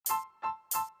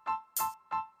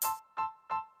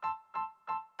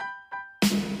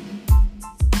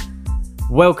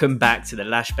Welcome back to the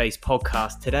Lash Based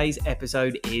Podcast. Today's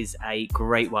episode is a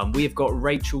great one. We have got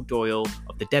Rachel Doyle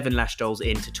of the Devon Lash Dolls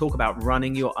in to talk about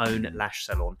running your own lash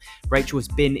salon. Rachel has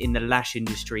been in the lash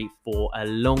industry for a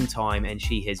long time and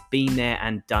she has been there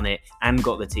and done it and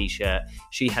got the t-shirt.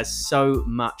 She has so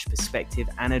much perspective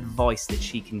and advice that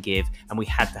she can give, and we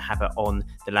had to have her on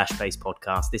the Lash Based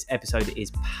Podcast. This episode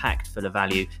is packed full of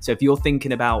value. So if you're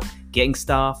thinking about getting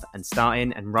staff and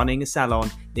starting and running a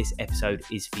salon, this episode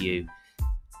is for you.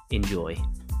 Enjoy.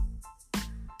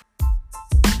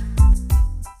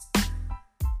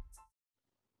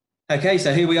 Okay,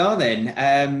 so here we are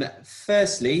then.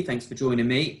 Firstly, thanks for joining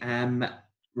me,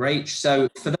 Rach. So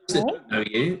for those that don't know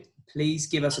you, please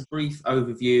give us a brief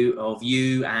overview of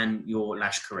you and your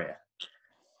lash career.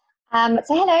 So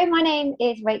hello, my name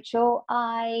is Rachel.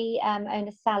 I own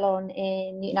a salon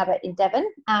in Newton Abbot in Devon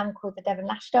called the Devon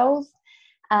Lash Dolls.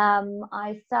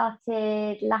 I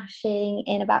started lashing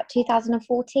in about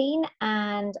 2014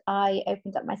 and I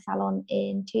opened up my salon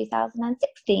in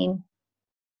 2016.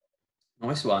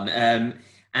 Nice one.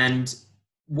 And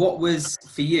what was,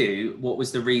 for you, what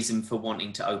was the reason for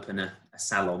wanting to open a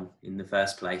salon in the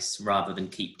first place rather than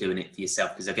keep doing it for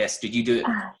yourself? Because I guess, did you do it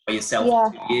by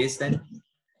yourself for 2 years then?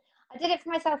 I did it for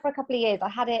myself for a couple of years. I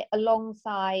had it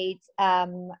alongside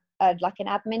like an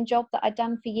admin job that I'd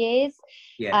done for years.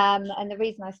 And the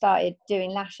reason I started doing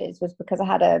lashes was because I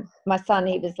had my son,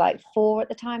 he was like 4 at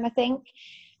the time, I think.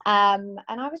 And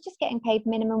I was just getting paid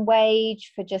minimum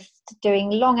wage for just doing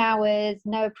long hours,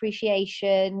 no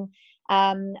appreciation.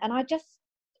 And I just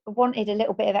wanted a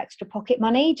little bit of extra pocket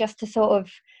money just to sort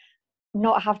of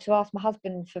not have to ask my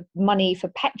husband for money for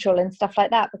petrol and stuff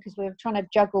like that, because we were trying to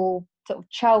juggle sort of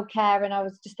childcare, and I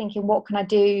was just thinking, what can I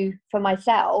do for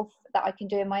myself that I can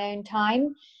do in my own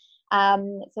time?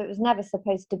 So it was never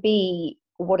supposed to be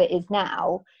what it is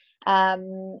now.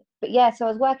 But yeah, so I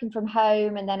was working from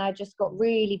home, and then I just got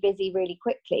really busy really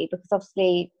quickly because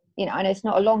obviously, you know, I know it's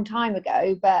not a long time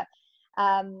ago, but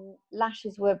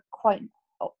lashes were quite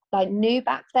like new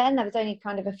back then. There was only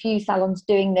kind of a few salons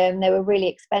doing them. They were really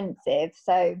expensive.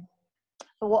 So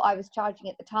for what I was charging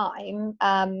at the time,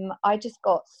 I just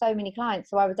got so many clients.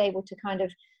 So I was able to kind of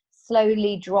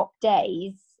slowly drop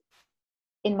days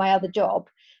in my other job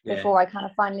before I kind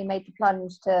of finally made the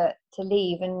plunge to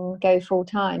leave and go full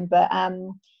time. But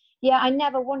yeah, I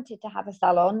never wanted to have a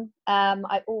salon.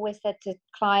 I always said to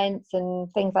clients and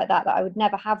things like that I would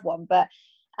never have one. But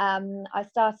I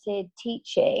started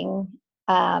teaching,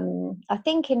 I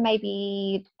think in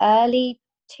maybe early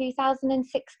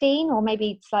 2016 or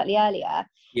maybe slightly earlier.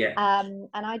 And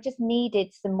I just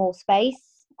needed some more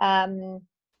space.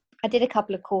 I did a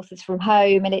couple of courses from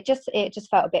home, and it just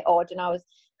felt a bit odd, and I was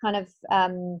kind of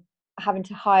having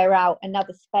to hire out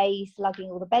another space,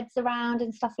 lugging all the beds around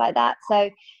and stuff like that. So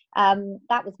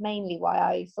that was mainly why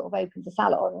I sort of opened the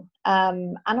salon.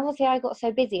 And obviously I got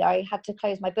so busy I had to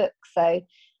close my book. So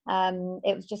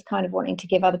it was just kind of wanting to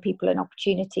give other people an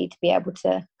opportunity to be able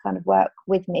to kind of work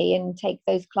with me and take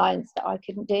those clients that I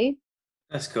couldn't do.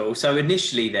 That's cool. So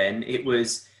initially then it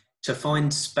was to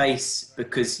find space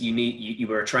because you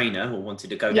were a trainer or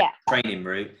wanted to go down the training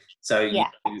route. So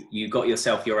you got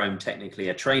yourself your own, technically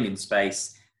a training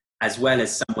space, as well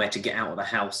as somewhere to get out of the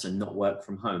house and not work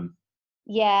from home.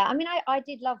 Yeah, I mean, I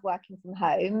did love working from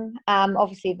home.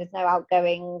 Obviously there's no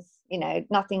outgoings, you know,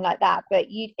 nothing like that. But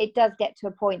it does get to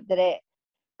a point that it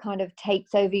kind of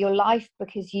takes over your life,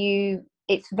 because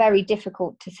it's very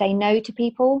difficult to say no to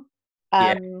people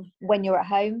when you're at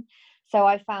home. So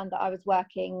I found that I was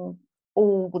working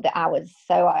all the hours.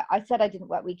 So I said I didn't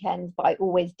work weekends, but I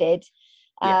always did.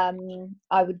 I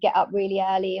would get up really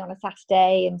early on a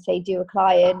Saturday and say do a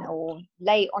client, or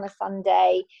late on a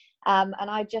Sunday. And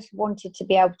I just wanted to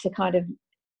be able to kind of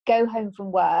go home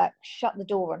from work, shut the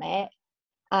door on it,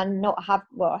 and not have,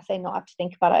 well, I say not have to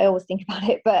think about it. I always think about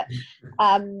it, but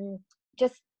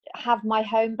just have my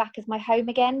home back as my home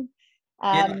again.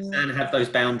 And have those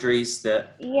boundaries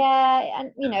that... Yeah,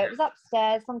 and, you know, it was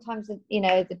upstairs. Sometimes, you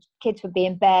know, the kids would be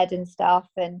in bed and stuff.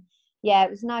 And, yeah, it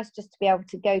was nice just to be able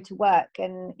to go to work.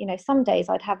 And, you know, some days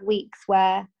I'd have weeks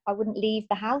where I wouldn't leave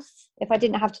the house. If I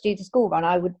didn't have to do the school run,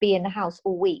 I would be in the house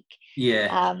all week.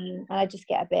 And I just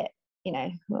get a bit, you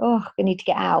know, I need to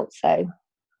get out. So,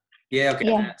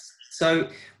 that. So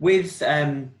with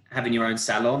having your own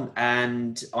salon,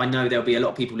 and I know there'll be a lot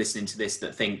of people listening to this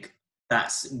that think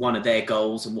that's one of their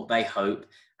goals and what they hope.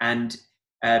 And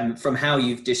from how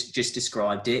you've just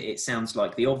described it, it sounds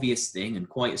like the obvious thing and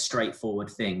quite a straightforward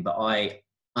thing, but I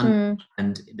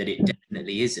understand that it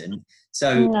definitely isn't.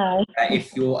 So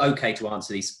if you're okay to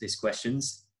answer these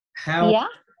questions, how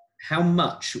how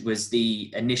much was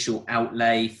the initial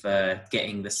outlay for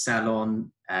getting the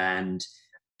salon and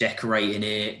decorating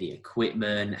it, the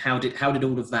equipment? How did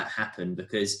all of that happen?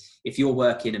 Because if you're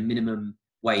working a minimum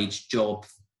wage job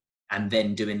and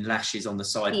then doing lashes on the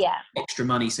side, extra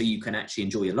money so you can actually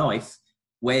enjoy your life,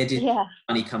 where did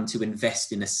money come to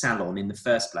invest in a salon in the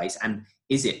first place? And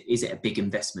is it a big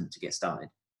investment to get started?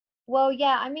 Well,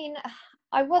 yeah, I mean,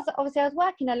 I was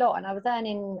working a lot and I was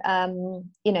earning,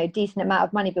 decent amount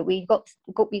of money, but we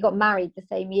got married the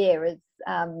same year as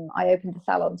I opened the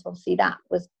salon. So obviously that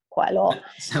was quite a lot.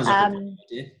 Sounds like a good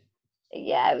idea.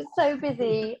 Yeah, it was so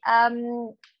busy.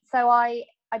 So I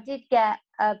did get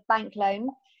a bank loan.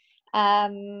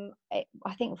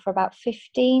 I think for about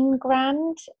 15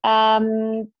 grand.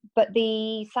 But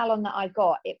the salon that I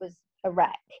got, it was a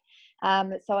wreck.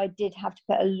 So I did have to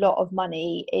put a lot of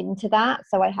money into that.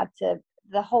 So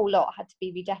the whole lot had to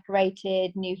be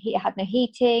redecorated. Had no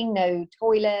heating, no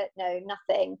toilet, no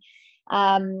nothing.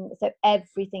 So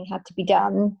everything had to be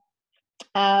done.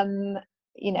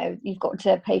 You've got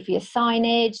to pay for your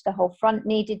signage. The whole front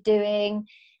needed doing.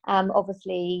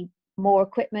 Obviously, more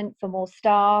equipment for more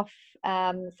staff.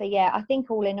 So yeah, I think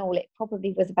all in all, it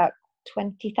probably was about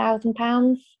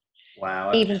 £20,000.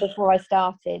 Wow. Even before I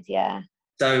started, yeah.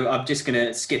 So I'm just going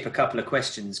to skip a couple of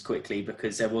questions quickly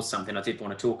because there was something I did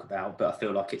want to talk about, but I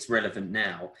feel like it's relevant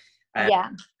now. Yeah.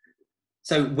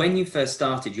 So when you first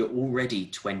started, you're already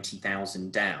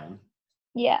 20,000 down.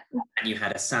 Yeah. And you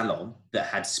had a salon that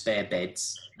had spare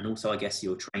beds, and also I guess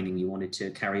your training you wanted to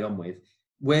carry on with.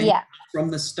 From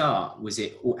the start, was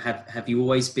it? Have you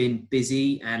always been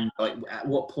busy? And like, at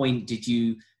what point did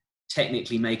you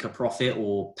technically make a profit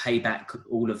or pay back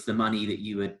all of the money that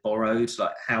you had borrowed?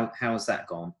 Like, how has that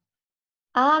gone?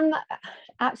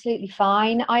 Absolutely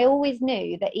fine. I always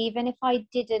knew that even if I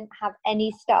didn't have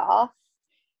any staff,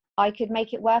 I could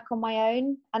make it work on my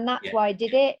own. And that's why I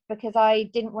did it, because I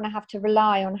didn't want to have to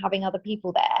rely on having other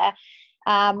people there.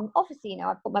 Obviously,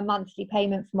 I've got my monthly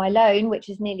payment for my loan, which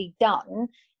is nearly done.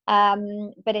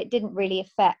 But it didn't really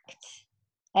affect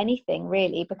anything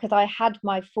really, because I had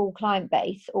my full client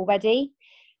base already.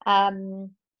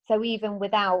 So even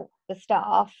without the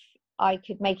staff, I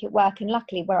could make it work. And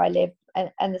luckily where I live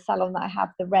and the salon that I have,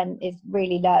 the rent is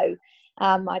really low.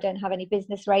 I don't have any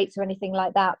business rates or anything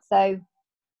like that. So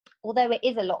although it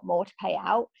is a lot more to pay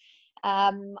out,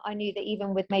 I knew that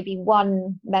even with maybe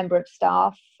one member of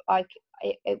staff,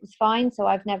 it was fine. So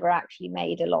I've never actually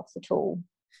made a loss at all.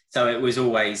 So it was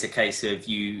always a case of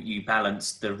you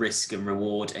balanced the risk and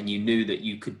reward, and you knew that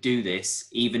you could do this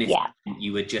even if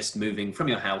you were just moving from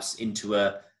your house into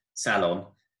a salon.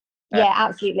 Yeah,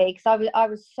 absolutely. Because I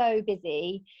was so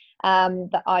busy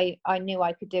that I knew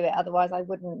I could do it. Otherwise,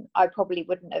 I probably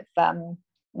wouldn't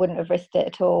have risked it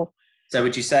at all. So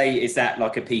would you say, is that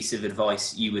like a piece of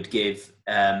advice you would give?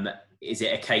 Is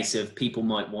it a case of people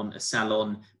might want a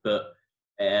salon, but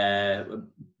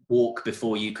walk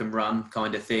before you can run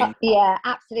kind of thing? Yeah,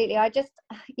 absolutely. I just,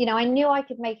 I knew I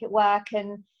could make it work.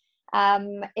 And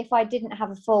if I didn't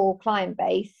have a full client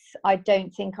base, I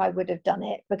don't think I would have done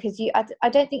it, because I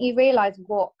don't think you realize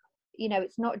what,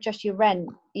 it's not just your rent.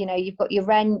 You've got your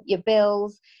rent, your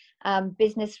bills,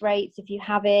 business rates if you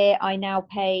have it. I now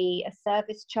pay a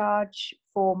service charge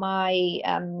for my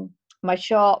my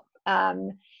shop,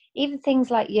 even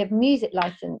things like your music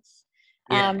license.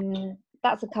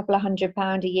 That's a couple of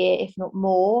 £100 a year, if not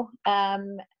more.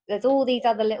 There's all these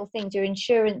other little things, your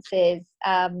insurances,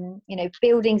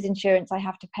 buildings insurance I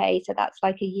have to pay. So that's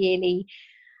like a yearly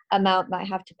amount that I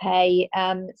have to pay.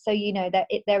 So, that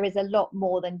there is a lot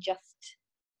more than just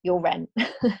your rent.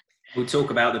 We'll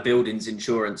talk about the buildings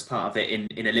insurance part of it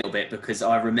in a little bit, because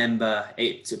I remember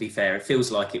it, to be fair, it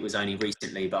feels like it was only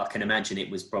recently, but I can imagine it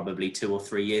was probably 2 or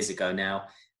 3 years ago now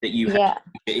that you had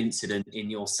an incident in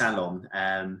your salon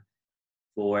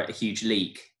for a huge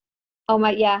leak. Oh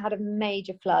I had a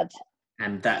major flood.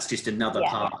 And that's just another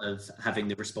part of having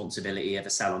the responsibility of a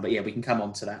salon. But yeah, we can come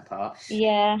on to that part.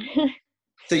 Yeah.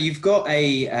 So you've got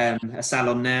a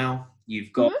salon now.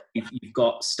 You've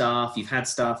got staff. You've had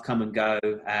staff come and go.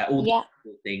 All the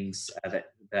things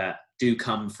that do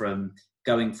come from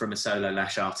going from a solo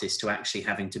lash artist to actually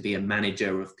having to be a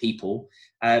manager of people.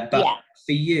 But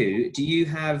for you, do you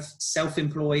have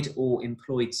self-employed or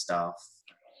employed staff?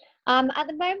 At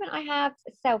the moment, I have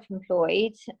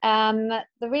self-employed.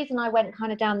 The reason I went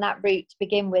kind of down that route to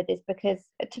begin with is because,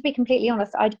 to be completely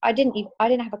honest, I didn't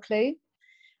have a clue.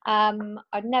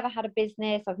 I'd never had a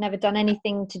business. I've never done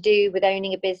anything to do with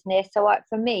owning a business. So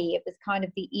for me, it was kind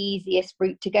of the easiest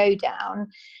route to go down,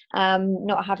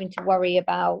 not having to worry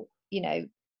about,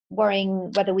 worrying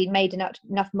whether we'd made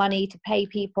enough money to pay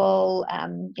people,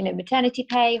 maternity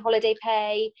pay, holiday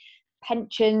pay,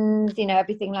 pensions,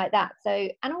 everything like that. So,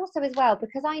 and also as well,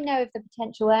 because I know of the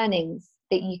potential earnings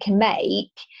that you can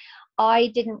make,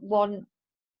 I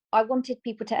wanted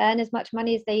people to earn as much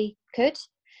money as they could.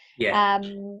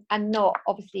 And not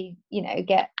obviously,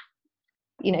 get,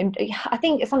 I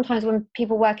think sometimes when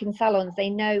people work in salons, they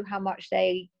know how much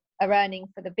they are earning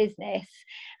for the business,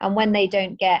 and when they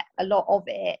don't get a lot of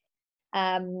it,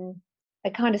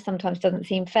 it kind of sometimes doesn't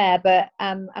seem fair. But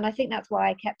and I think that's why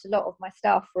I kept a lot of my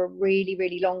staff for a really,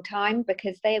 really long time,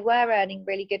 because they were earning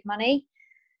really good money.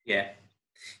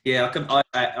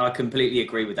 I completely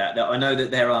agree with that. I know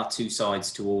that there are two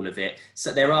sides to all of it.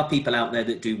 So there are people out there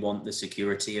that do want the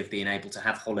security of being able to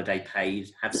have holiday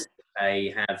paid, have sick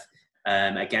pay, have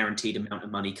a guaranteed amount of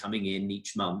money coming in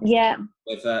each month. Yeah.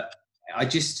 However, I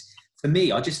just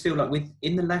feel like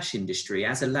in the lash industry,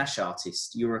 as a lash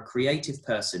artist, you're a creative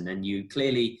person, and you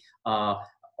clearly are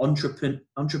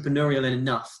entrepreneurial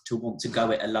enough to want to go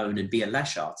it alone and be a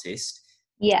lash artist.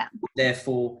 Yeah.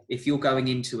 Therefore, if you're going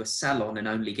into a salon and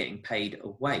only getting paid a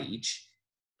wage,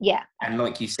 and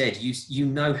like you said, you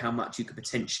know how much you could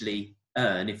potentially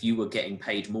earn if you were getting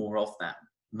paid more of that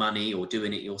money or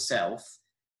doing it yourself.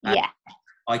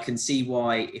 I can see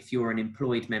why, if you're an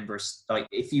employed member, like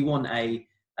if you want a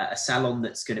salon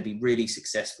that's going to be really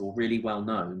successful, really well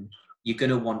known, you're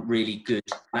going to want really good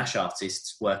lash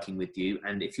artists working with you.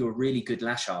 And if you're a really good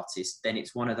lash artist, then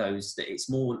it's one of those that it's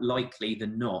more likely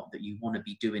than not that you want to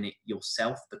be doing it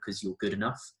yourself because you're good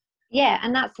enough. Yeah,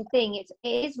 and that's the thing. It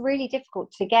is really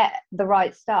difficult to get the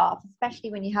right staff,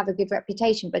 especially when you have a good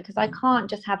reputation, because I can't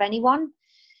just have anyone.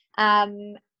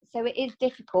 So it is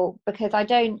difficult, because I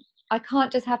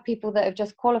can't just have people that have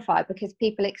just qualified, because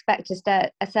people expect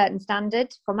a certain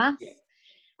standard from us.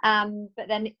 But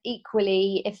then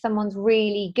equally, if someone's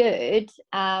really good,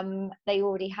 they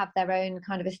already have their own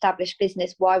kind of established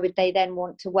business. Why would they then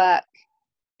want to work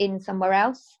in somewhere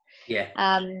else?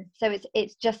 So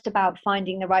it's just about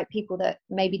finding the right people that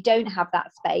maybe don't have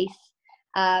that space,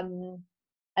 and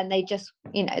they just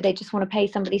want to pay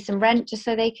somebody some rent just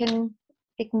so they can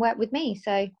work with me.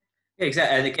 So yeah,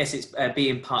 exactly. And I guess it's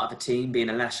being part of a team. Being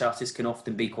a lash artist can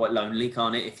often be quite lonely,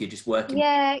 can't it? If you're just working.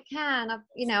 Yeah, it can.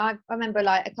 I remember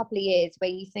like a couple of years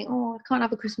where you think, oh, I can't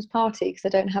have a Christmas party because I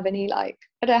don't have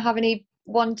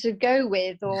anyone to go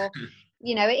with, or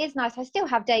it is nice. I still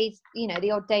have days,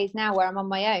 the odd days now where I'm on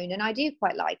my own, and I do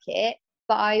quite like it.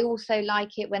 But I also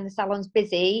like it when the salon's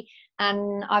busy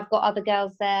and I've got other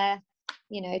girls there,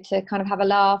 to kind of have a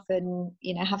laugh and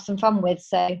have some fun with.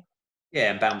 So.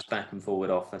 Yeah, and bounce back and forward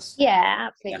off. Absolutely.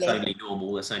 That's only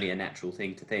normal. That's only a natural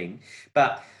thing to think.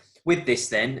 But with this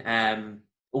then,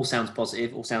 all sounds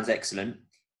positive, all sounds excellent.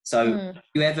 So have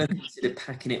you ever considered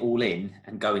packing it all in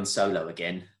and going solo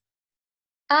again?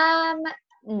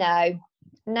 No,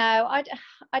 I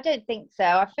don't think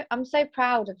so. I'm so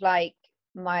proud of like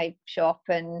my shop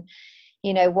and,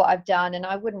 what I've done, and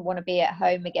I wouldn't want to be at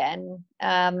home again.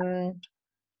 No,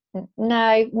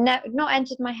 not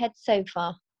entered my head so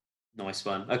far. Nice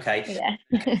one. Okay.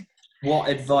 Yeah. What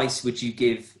advice would you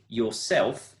give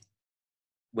yourself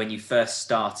when you first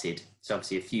started? So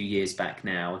obviously a few years back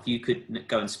now. If you could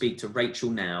go and speak to Rachel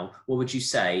now, what would you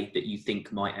say that you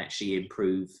think might actually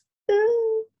improve?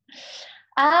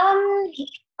 I'd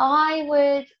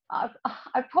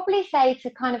probably say to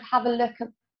kind of have a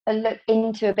look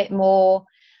into a bit more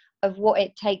of what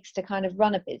it takes to kind of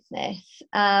run a business.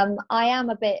 I am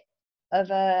a bit of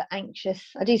anxious.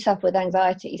 I do suffer with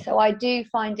anxiety, so I do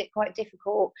find it quite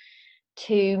difficult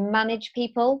to manage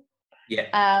people.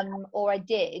 Or I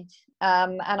did,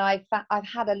 and I've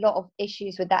had a lot of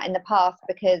issues with that in the past,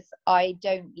 because I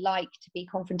don't like to be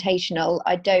confrontational.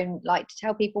 I don't like to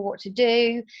tell people what to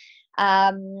do,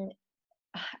 and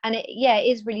it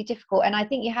is really difficult. And I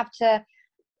think you have to,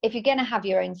 if you're going to have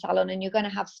your own salon and you're going to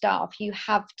have staff, you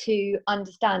have to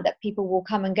understand that people will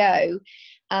come and go,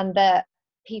 and that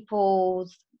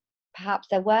people's perhaps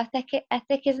their work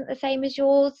ethic isn't the same as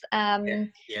yours.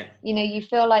 You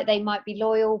feel like they might be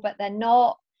loyal, but they're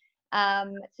not.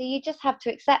 So you just have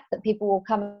to accept that people will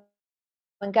come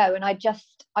and go. And I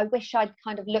wish I'd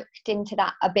kind of looked into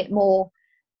that a bit more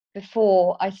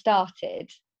before I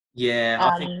started.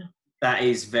 I think that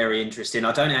is very interesting.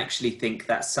 I don't actually think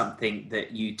that's something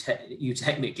that you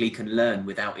technically can learn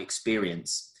without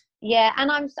experience. Yeah,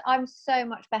 and I'm so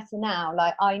much better now.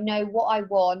 Like, I know what I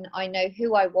want, I know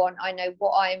who I want, I know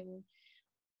what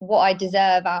I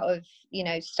deserve out of,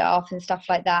 staff and stuff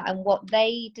like that, and what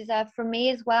they deserve from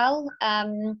me as well.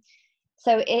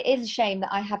 So it is a shame that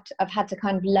I've had to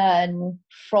kind of learn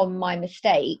from my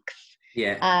mistakes.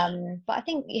 Yeah. But I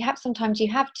think sometimes you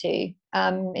have to,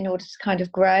 in order to kind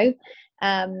of grow.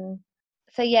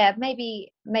 So yeah,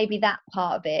 maybe that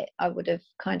part of it I would have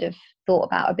kind of thought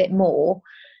about a bit more.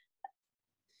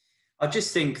 I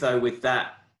just think though with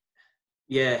that,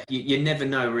 yeah, you never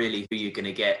know really who you're going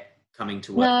to get coming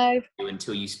to work No. with you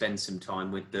until you spend some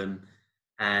time with them.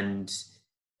 And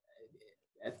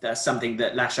that's something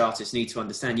that lash artists need to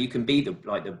understand. You can be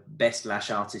the best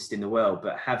lash artist in the world,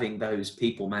 but having those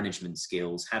people management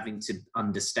skills, having to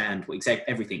understand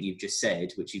everything you've just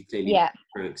said, which you've clearly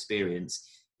through experience,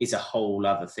 is a whole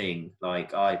other thing.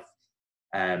 Like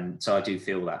so I do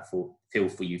feel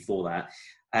for you for that.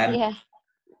 Yeah.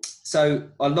 So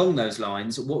along those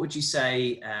lines, what would you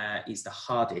say is the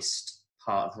hardest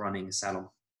part of running a salon?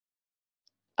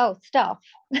 Oh, staff.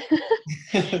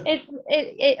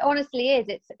 It honestly is.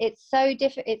 It's so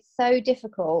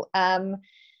difficult,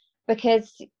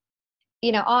 because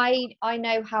I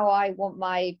know how I want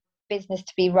my business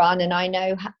to be run, and I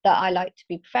know that I like to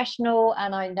be professional,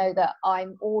 and I know that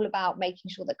I'm all about making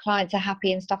sure that clients are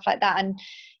happy and stuff like that. And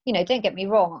don't get me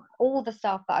wrong, all the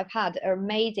staff that I've had are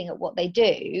amazing at what they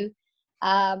do,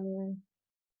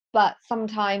 but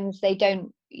sometimes they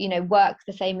don't work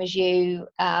the same as you,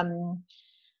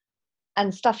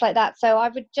 and stuff like that. So I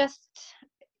would just,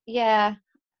 yeah.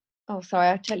 Oh, sorry,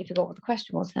 I totally forgot what the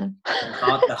question was then.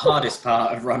 The hardest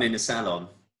part of running a salon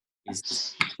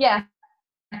is yeah,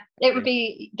 it would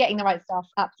be getting the right stuff.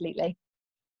 Absolutely.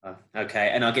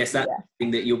 Okay, and I guess that's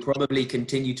something that you'll probably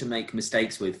continue to make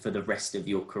mistakes with for the rest of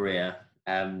your career.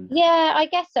 Yeah, I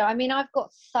guess so. I mean, I've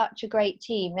got such a great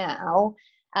team now,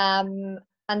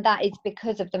 and that is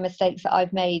because of the mistakes that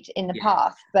I've made in the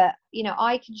past. But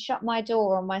I can shut my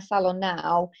door on my salon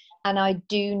now, and I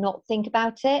do not think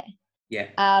about it. Yeah.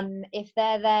 If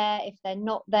they're there, if they're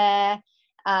not there,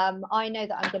 I know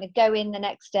that I'm going to go in the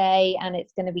next day and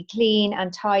it's going to be clean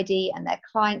and tidy, and their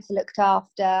clients are looked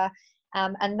after.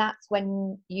 And that's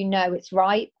when it's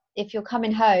right. If you're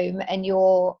coming home and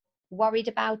you're worried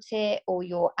about it or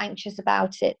you're anxious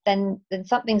about it, then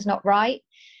something's not right.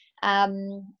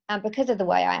 And because of the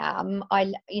way I am,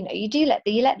 you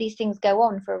let these things go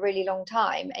on for a really long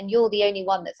time, and you're the only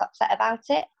one that's upset about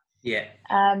it. Yeah.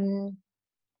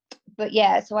 But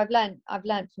yeah, so I've learned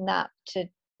from that to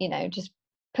just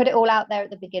put it all out there at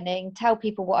the beginning, tell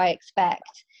people what I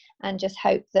expect, and just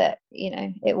hope that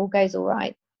it all goes all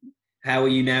right. How are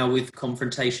you now with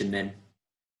confrontation then?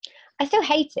 I still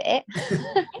hate it.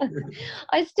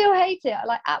 I still hate it.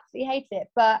 I absolutely hate it.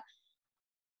 But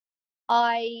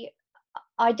I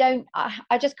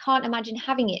just can't imagine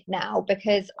having it now,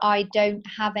 because I don't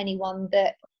have anyone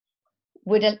that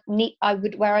where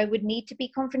I would need to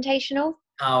be confrontational.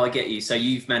 Oh, I get you. So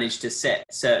you've managed to set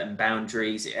certain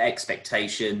boundaries,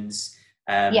 expectations.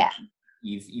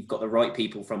 You've got the right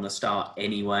people from the start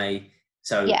anyway.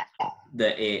 So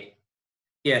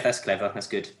that's clever. That's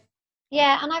good.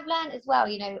 Yeah, and I've learned as well,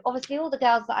 obviously all the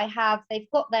girls that I have,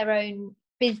 they've got their own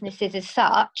businesses as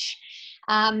such,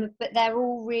 but they're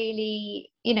all really,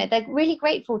 they're really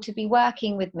grateful to be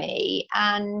working with me,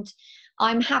 and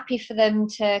I'm happy for them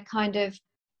to kind of,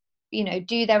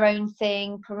 do their own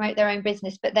thing, promote their own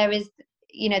business, but there is,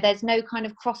 there's no kind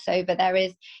of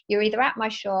crossover. You're either at my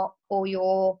shop or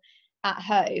you're at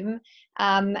home,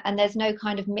 and there's no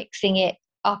kind of mixing it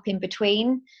up in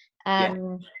between.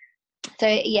 So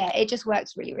yeah, it just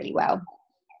works really, really well.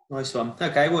 Nice one.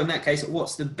 Okay, well in that case,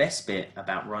 what's the best bit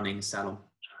about running a salon?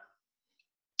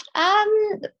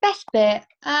 The best bit,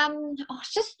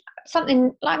 it's just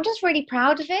something like I'm just really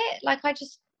proud of it.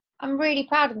 I'm really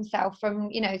proud of myself from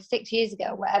 6 years ago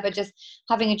or whatever, just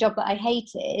having a job that I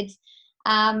hated,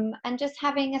 and just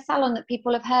having a salon that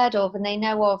people have heard of and they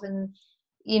know of, and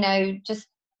just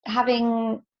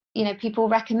having people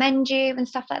recommend you and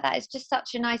stuff like that. It's just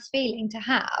such a nice feeling to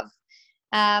have.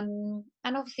 And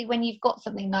obviously when you've got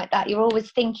something like that, you're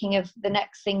always thinking of the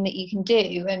next thing that you can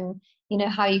do, and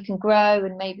how you can grow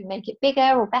and maybe make it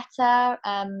bigger or better.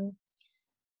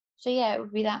 So yeah, it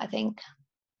would be that, I think.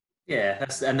 Yeah,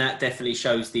 and that definitely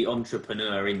shows the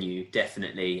entrepreneur in you,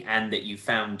 definitely, and that you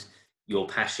found your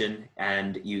passion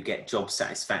and you get job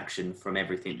satisfaction from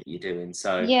everything that you're doing.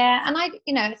 So yeah, and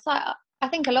it's like, I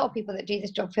think a lot of people that do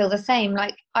this job feel the same.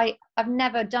 Like I've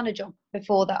never done a job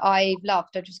before that I've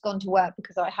loved. I've just gone to work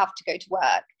because I have to go to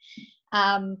work.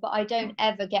 But I don't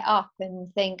ever get up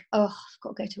and think, oh, I've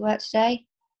got to go to work today.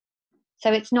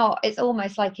 So it's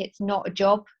almost like it's not a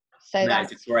job. So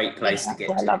that's a great place to get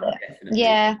to. I love it. Definitely.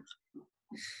 Yeah.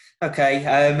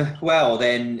 Okay. Well,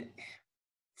 then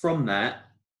from that,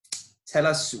 tell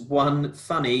us one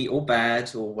funny or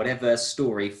bad or whatever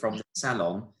story from the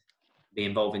salon be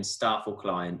involving staff or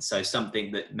clients? So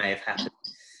something that may have happened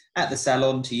at the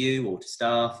salon to you, or to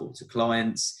staff, or to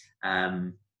clients.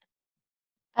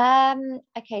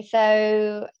 Okay,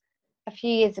 so a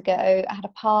few years ago, I had a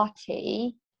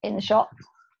party in the shop.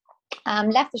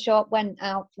 Left the shop, went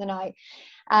out for the night,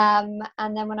 and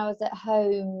then when I was at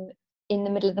home in the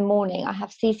middle of the morning, I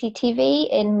have CCTV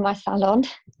in my salon,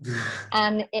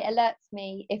 and it alerts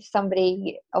me if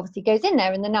somebody obviously goes in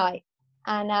there in the night.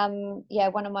 And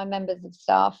one of my members of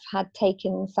staff had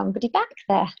taken somebody back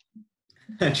there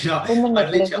Do you know, in the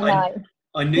middle of the night.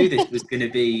 I knew this was going to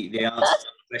be the answer to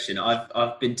the question.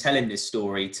 I've been telling this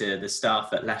story to the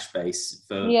staff at Lash Base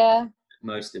for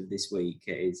most of this week.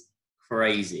 It is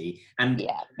crazy. And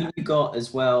you got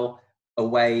as well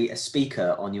a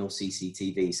speaker on your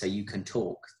CCTV, so you can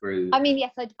talk through. I mean,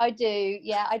 yes, I do.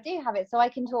 Yeah, I do have it, so I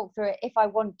can talk through it if I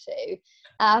want to.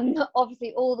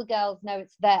 Obviously, all the girls know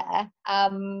it's there.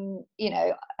 You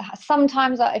know,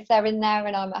 sometimes if they're in there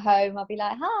and I'm at home, I'll be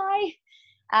like, "Hi."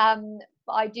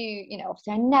 But I do, you know,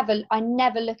 obviously, I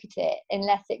never look at it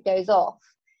unless it goes off.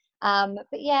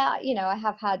 But yeah, you know, I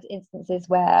have had instances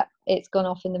where it's gone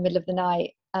off in the middle of the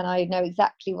night, and I know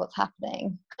exactly what's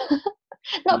happening.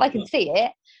 Not that I can see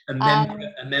it.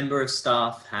 A member of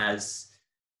staff has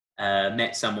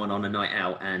met someone on a night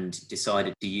out and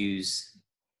decided to use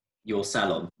your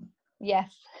salon.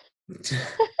 Yes.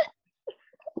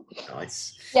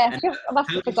 Nice. Yes, I must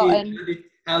have forgotten.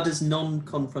 How does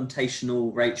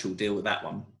non-confrontational Rachel deal with that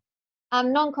one?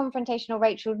 Non-confrontational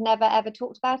Rachel never ever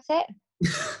talked about it.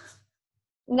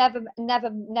 Never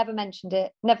mentioned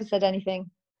it. Never said anything.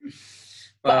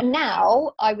 But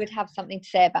now I would have something to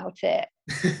say about it.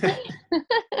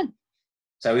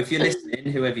 So if you're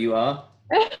listening, whoever you are.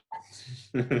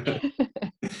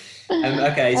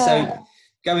 Okay, so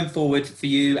going forward for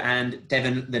you and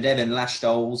the Devon Lash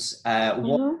Dolls,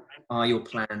 what are your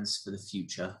plans for the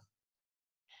future?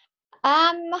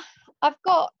 I've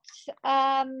got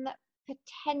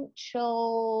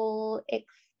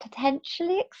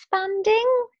potentially expanding.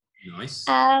 Nice.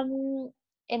 In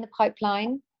the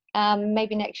pipeline.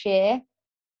 Maybe next year.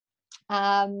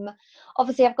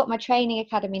 Obviously I've got my training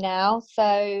academy now,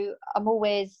 so I'm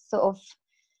always sort of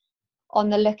on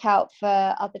the lookout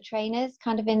for other trainers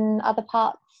kind of in other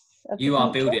parts of the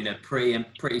country. Building a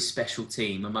pretty special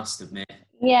team, I must admit.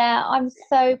 Yeah, I'm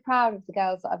so proud of the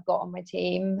girls that I've got on my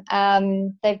team.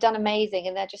 They've done amazing,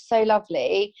 and they're just so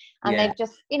lovely, and they've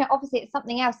just, you know, obviously it's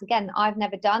something else again I've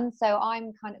never done, so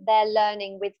they're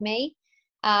learning with me.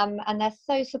 And they're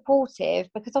so supportive,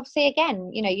 because obviously again,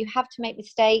 you know, you have to make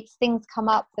mistakes, things come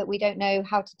up that we don't know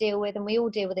how to deal with, and we all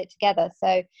deal with it together.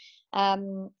 So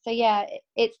yeah,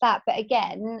 it's that. But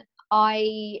again,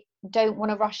 I don't want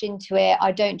to rush into it.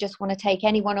 I don't just want to take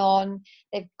anyone on.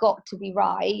 They've got to be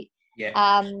right.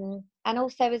 And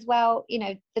also as well, you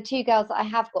know, the two girls that I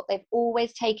have got, they've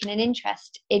always taken an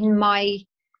interest in my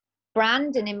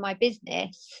brand and in my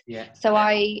business. So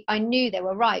I knew they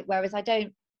were right, whereas I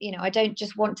don't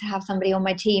just want to have somebody on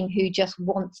my team who just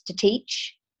wants to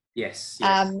teach. Yes.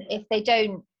 If they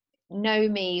don't know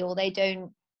me, or they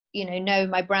don't, you know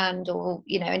my brand, or,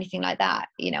 you know, anything like that,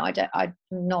 you know, I'm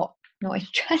not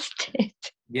interested.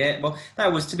 Yeah, well,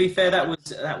 to be fair, that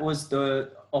was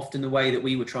often the way that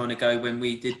we were trying to go when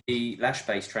we did the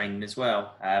lash-based training as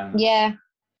well.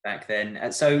 Back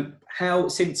then. So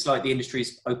since like the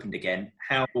industry's opened again,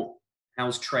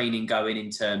 how's training going in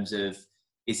terms of,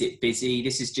 is it busy?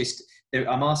 This is just,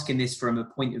 I'm asking this from a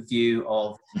point of view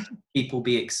of people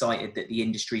be excited that the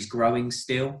industry's growing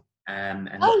still. I'm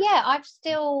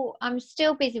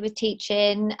still busy with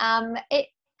teaching. It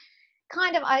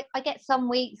kind of, I get some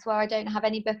weeks where I don't have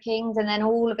any bookings, and then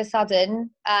all of a sudden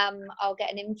I'll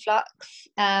get an influx.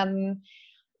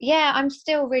 I'm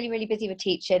still really, really busy with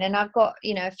teaching, and I've got,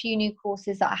 you know, a few new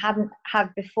courses that I hadn't had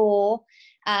before,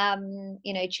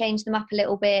 you know, change them up a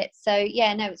little bit. So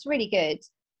yeah, no, it's really good.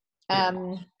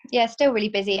 Still really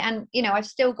busy, and, you know, I've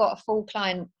still got a full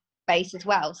client base as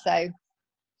well, so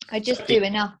I just do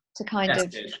enough to kind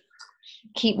of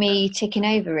keep me ticking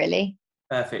over, really.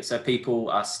 Perfect. So people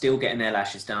are still getting their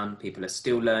lashes done, people are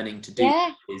still learning to do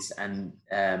this, and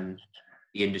the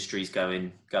industry's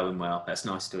going well. That's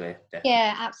nice to hear. Definitely.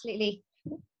 Yeah, absolutely.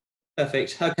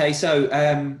 Perfect. Okay, so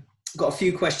got a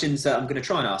few questions that I'm going to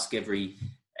try and ask every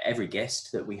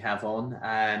guest that we have on,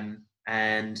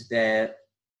 and they're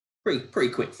pretty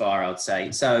quick fire, I'd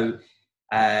say. So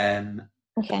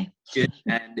okay.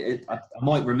 And I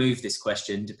might remove this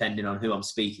question depending on who I'm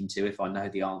speaking to, if I know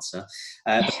the answer.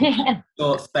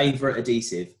 Your favourite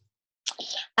adhesive?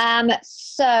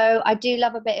 So I do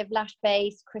love a bit of Lash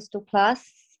Base Crystal Plus.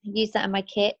 I use that in my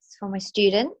kits for my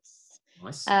students.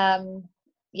 Nice.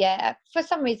 yeah, for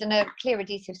some reason a clear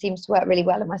adhesive seems to work really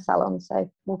well in my salon, so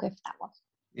we'll go for that one.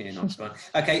 Yeah, nice one.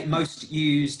 Okay, most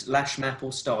used lash map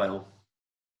or style?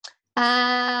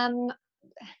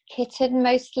 Kitten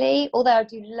mostly, although I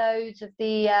do loads of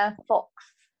the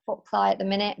fox eye at the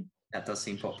minute. That does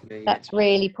seem popular. Yeah. That's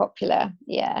really popular.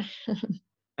 Yeah.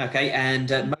 Okay, and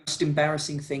most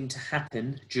embarrassing thing to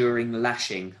happen during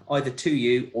lashing, either to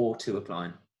you or to a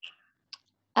client?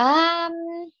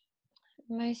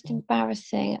 Most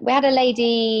embarrassing. We had a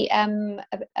lady,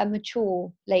 a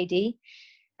mature lady.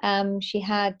 She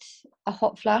had a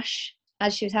hot flush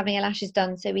as she was having her lashes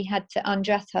done, so we had to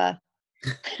undress her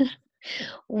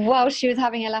while she was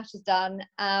having her lashes done,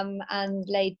 and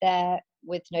laid there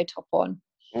with no top on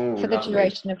for the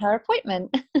duration of her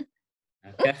appointment.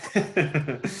 Okay.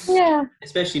 Yeah.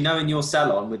 Especially knowing your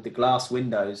salon with the glass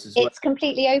windows as well. It's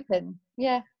completely open.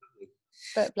 Yeah.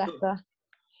 But bless her.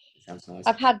 Sounds nice.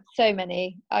 I've had so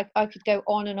many. I could go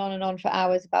on and on and on for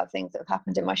hours about things that have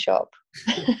happened in my shop.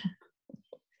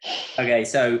 Okay,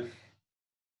 so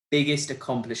biggest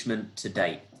accomplishment to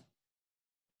date?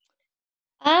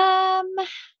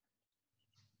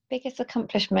 Biggest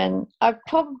accomplishment. I've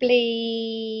got a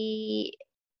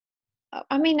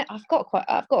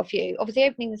few. Obviously,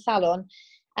 opening the salon.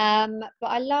 But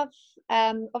I love.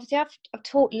 Obviously, I've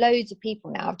taught loads of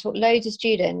people now. I've taught loads of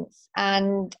students,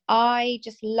 and I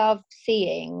just love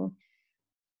seeing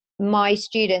my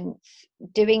students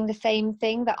doing the same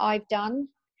thing that I've done.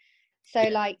 So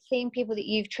like seeing people that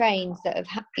you've trained that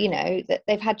have that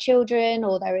they've had children,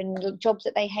 or they're in jobs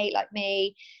that they hate like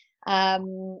me,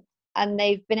 and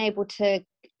they've been able to,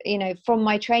 from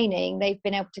my training, they've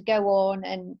been able to go on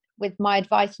and with my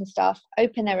advice and stuff,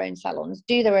 open their own salons,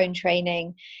 do their own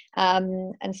training,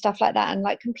 and stuff like that, and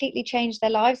like completely change their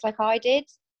lives like I did.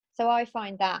 So I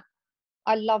find that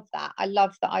I love that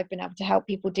I've been able to help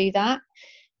people do that.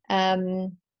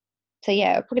 So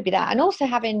yeah, it'll probably be that. And also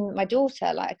having my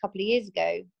daughter, like a couple of years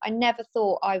ago, I never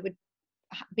thought I would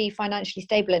be financially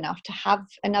stable enough to have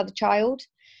another child.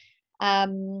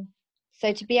 So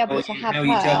to be able to have how are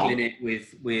you juggling it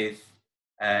with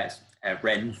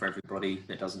Ren, for everybody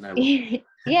that doesn't know?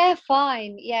 Yeah,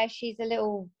 fine. Yeah, she's a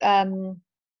little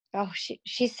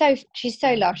she's so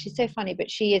lush, she's so funny,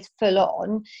 but she is full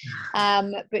on.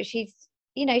 But she's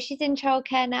in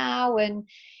childcare now, and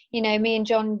me and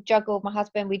John juggle, my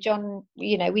husband, we juggle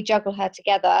her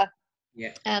together.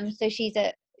 Yeah. So she's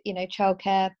at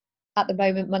childcare at the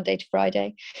moment, Monday to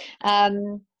Friday.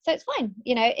 So it's fine.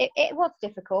 It was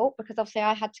difficult because obviously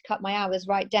I had to cut my hours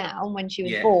right down when she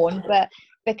was born, but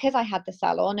because I had the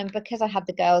salon and because I had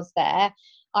the girls there,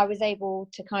 I was able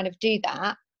to kind of do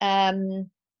that. I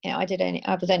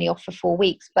was only off for 4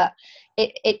 weeks, but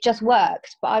it just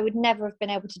worked. But I would never have been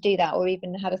able to do that, or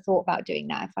even had a thought about doing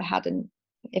that, if I hadn't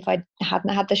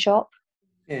had the shop.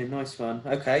 Yeah, nice one.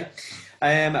 Okay.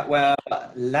 Well,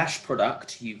 lash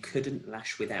product you couldn't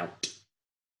lash without.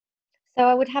 So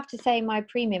I would have to say my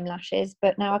premium lashes,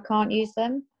 but now I can't use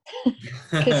them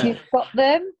because you've got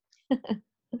them.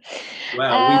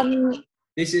 Well,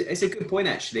 it's a good point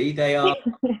actually. They are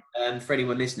for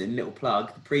anyone listening, little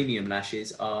plug. The premium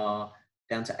lashes are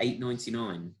down to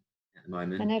 $8.99 at the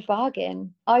moment. I know,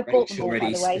 bargain. I bought them all, by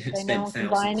the way, so no one can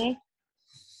buy any.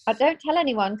 I don't tell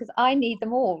anyone because I need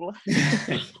them all.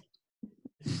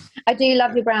 I do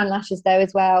love your brown lashes though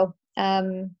as well.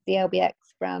 The LBX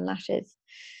brown lashes.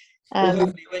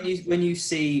 Well, when you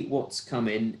see what's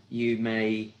coming, you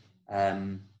may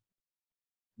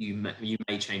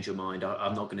change your mind.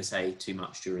 I'm not going to say too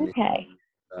much during this. Okay.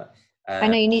 But, I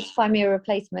know you need to find me a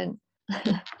replacement.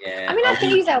 Yeah. I mean, I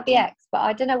can use LBX, but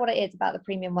I don't know what it is about the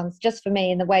premium ones. Just for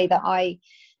me, in the way that I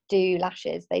do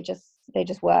lashes, they just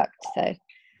worked. So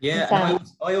yeah, and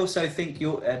I also think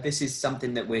this is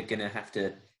something that we're going to have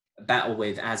to battle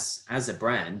with as a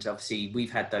brand. Obviously,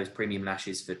 we've had those premium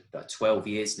lashes for 12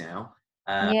 years now.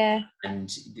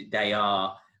 And they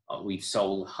are. We've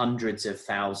sold hundreds of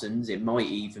thousands. It might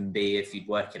even be, if you'd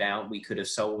work it out, we could have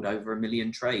sold over 1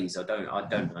 million trays. I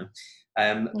don't know.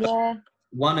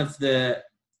 One of the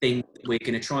things that we're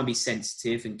going to try and be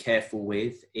sensitive and careful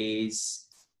with is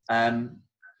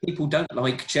people don't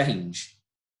like change.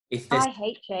 I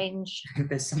hate change. If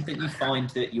there's something you find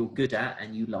that you're good at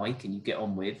and you like and you get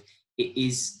on with, it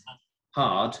is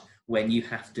hard when you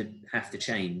have to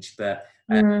change. But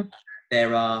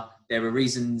there are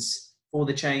reasons for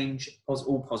the change,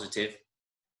 all positive.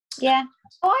 Yeah.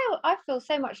 I feel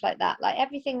so much like that. Like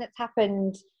everything that's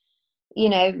happened,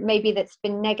 maybe that's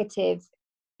been negative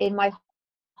in my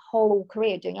whole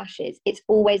career doing lashes, it's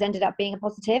always ended up being a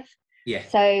positive. Yeah.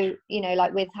 So,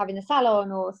 like with having the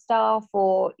salon or staff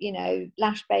or,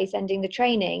 lash base ending the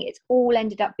training, it's all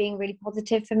ended up being really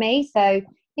positive for me. So,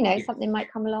 something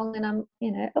might come along and I'm,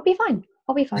 it'll be fine.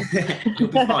 I'll be fine. You'll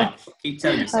be fine. Keep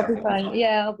telling yourself. I'll be fine.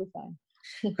 Yeah, I'll be fine.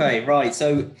 Okay, right.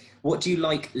 So what do you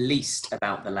like least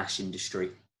about the lash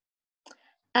industry?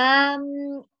 I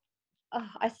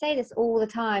say this all the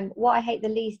time. What I hate the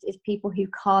least is people who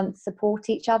can't support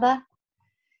each other.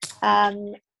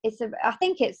 I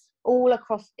think it's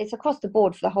across the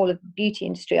board for the whole of the beauty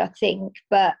industry, I think,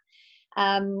 but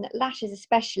lashes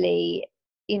especially,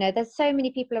 there's so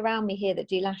many people around me here that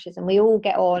do lashes and we all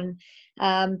get on,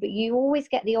 but you always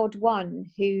get the odd one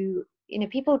who,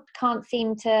 people can't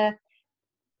seem to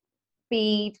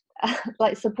be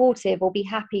like supportive or be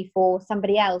happy for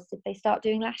somebody else if they start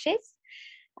doing lashes,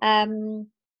 and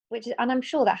I'm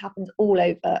sure that happens all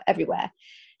over everywhere.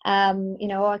 I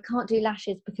can't do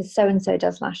lashes because so and so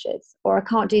does lashes, or I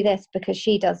can't do this because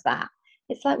she does that.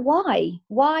 It's like, why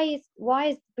is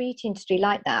the beauty industry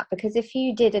like that? Because if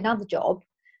you did another job,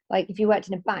 like if you worked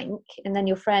in a bank and then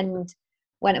your friend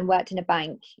went and worked in a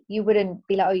bank, you wouldn't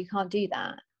be like, oh, you can't do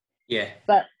that. Yeah.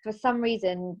 But for some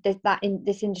reason, that in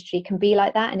this industry can be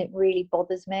like that, and it really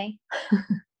bothers me.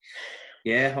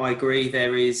 Yeah, I agree.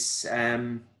 There is,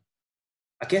 I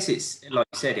guess it's like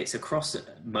you said, it's across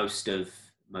most of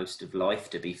life.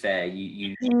 To be fair,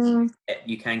 you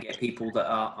can get people that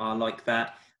are like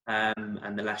that,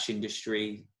 and the lash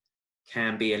industry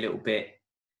can be a little bit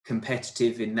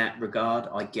competitive in that regard,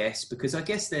 I guess, because I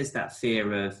guess there's that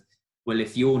fear of, well,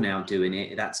 if you're now doing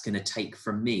it, that's going to take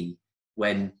from me.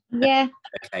 When yeah,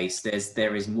 the case,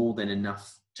 there is more than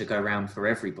enough to go around for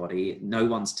everybody. No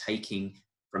one's taking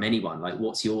from anyone. Like,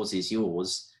 what's yours is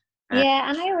yours. yeah,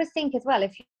 and I always think as well,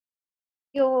 if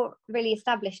you're really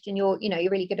established and you're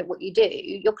really good at what you do,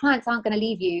 your clients aren't going to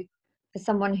leave you for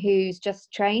someone who's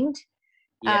just trained.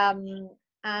 Yeah.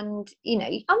 And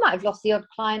I might have lost the odd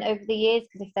client over the years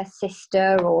because if their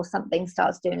sister or something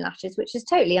starts doing lashes, which is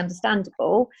totally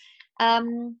understandable,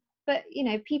 but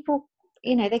people,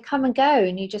 they come and go,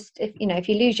 and you just, if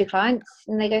you lose your clients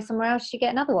and they go somewhere else, you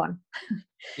get another one.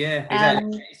 Yeah,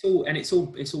 exactly.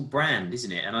 It's all brand,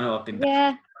 isn't it? And I know I've been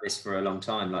back this for a long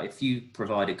time. Like, if you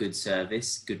provide a good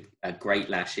service, great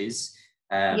lashes,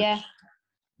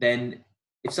 then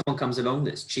if someone comes along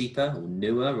that's cheaper or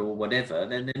newer or whatever,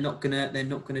 then they're not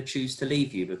gonna choose to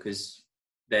leave you, because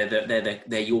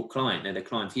they're your client. They're the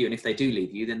client for you, and if they do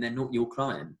leave you, then they're not your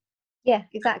client. Yeah,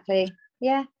 exactly.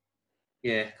 Yeah.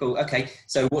 Yeah, cool. Okay,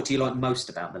 so what do you like most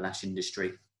about the lash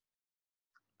industry?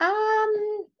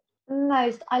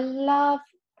 Most I love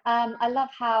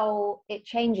how it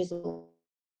changes all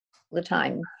the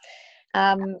time.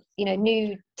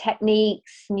 New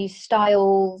techniques, new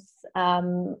styles.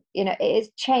 It has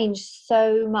changed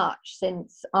so much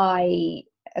since I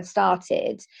have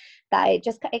started that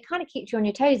it kind of keeps you on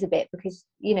your toes a bit, because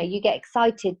you get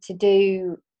excited to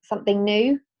do something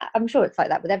new. I'm sure it's like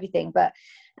that with everything, but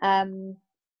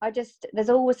there's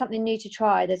always something new to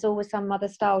try. There's always some other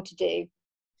style to do.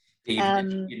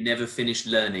 You never finish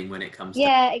learning when it comes to.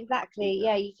 Yeah, exactly.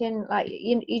 Yeah, you can, like,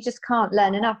 you just can't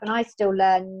learn enough, and I still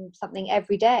learn something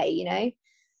every day.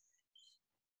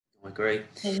 I agree.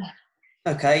 Yeah.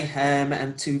 Okay,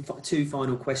 and two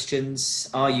final questions.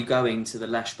 Are you going to the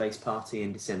Lash Base party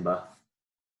in December?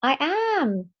 I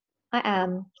am.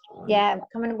 Yeah, I'm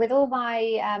coming with all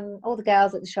the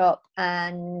girls at the shop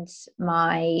and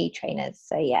my trainers.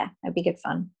 So yeah, it'll be good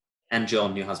fun. And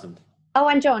John, your husband? Oh,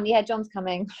 and John. Yeah, John's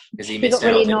coming. Because he got missed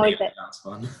really out, didn't he, annoyed that. Last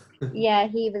one. Yeah,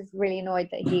 he was really annoyed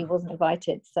that he wasn't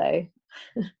invited. So,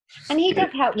 and he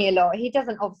does help me a lot. He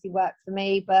doesn't obviously work for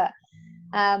me, but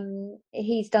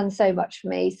he's done so much for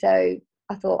me. So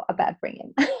I thought I better bring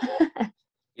him.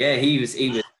 Yeah, he was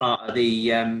part of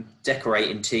the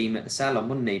decorating team at the salon,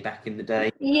 wasn't he, back in the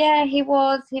day? Yeah, he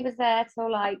was there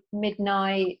till like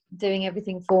midnight doing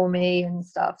everything for me and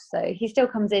stuff. So he still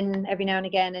comes in every now and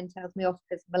again and tells me off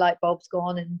because my light bulb's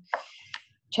gone, and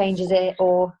changes it,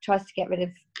 or tries to get rid of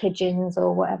pigeons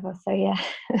or whatever. So yeah.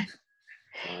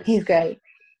 Nice. He's great.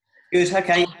 Good.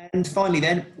 Okay, and finally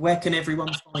then, where can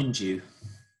everyone find you?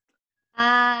 So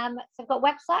I've got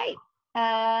a website,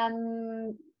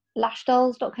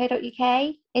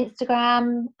 lashdolls.co.uk,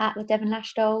 Instagram at the Devon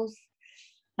Lash Dolls.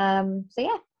 So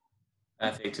yeah.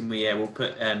 Perfect. And we'll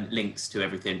put links to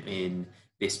everything in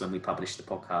this when we publish the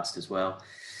podcast as well.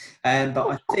 But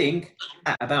I think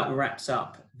that about wraps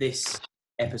up this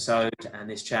episode and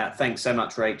this chat. Thanks so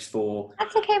much, Rach, for...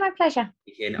 That's okay, my pleasure.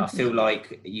 I feel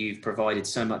like you've provided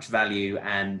so much value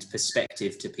and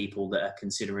perspective to people that are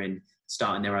considering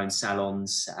starting their own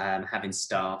salons, having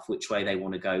staff, which way they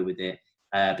want to go with it,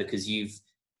 because you've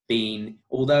been,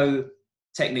 although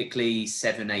technically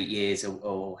 7-8 years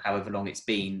or however long it's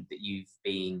been that you've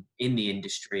been in the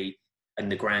industry,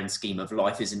 and the grand scheme of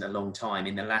life isn't a long time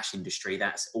in the lash industry,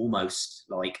 that's almost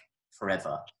like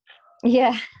forever.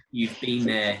 Yeah. You've been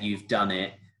there, you've done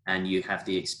it, and you have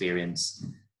the experience.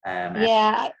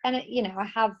 Yeah, and you know, I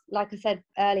have, like I said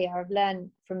earlier, I've learned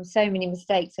from so many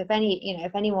mistakes. So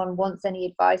if anyone wants any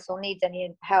advice or needs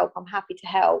any help, I'm happy to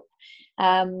help.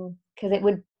 Because it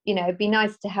would, be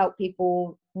nice to help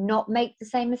people not make the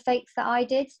same mistakes that I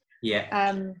did.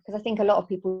 Yeah. Because I think a lot of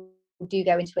people do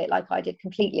go into it like I did,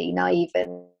 completely naive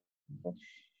and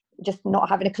just not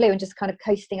having a clue and just kind of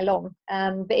coasting along.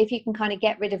 But if you can kind of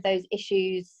get rid of those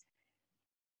issues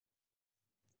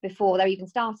before they're even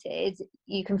started,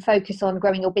 you can focus on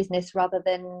growing your business rather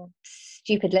than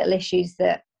stupid little issues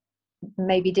that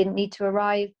maybe didn't need to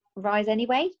arise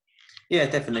anyway. Yeah,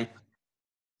 definitely.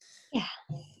 Yeah.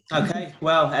 Okay,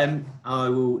 well, I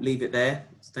will leave it there.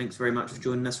 Thanks very much for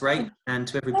joining us, Ray. And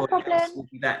to everybody else, we'll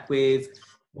be back with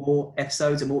more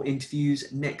episodes and more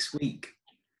interviews next week.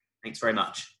 Thanks very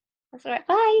much. That's all right.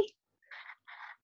 Bye.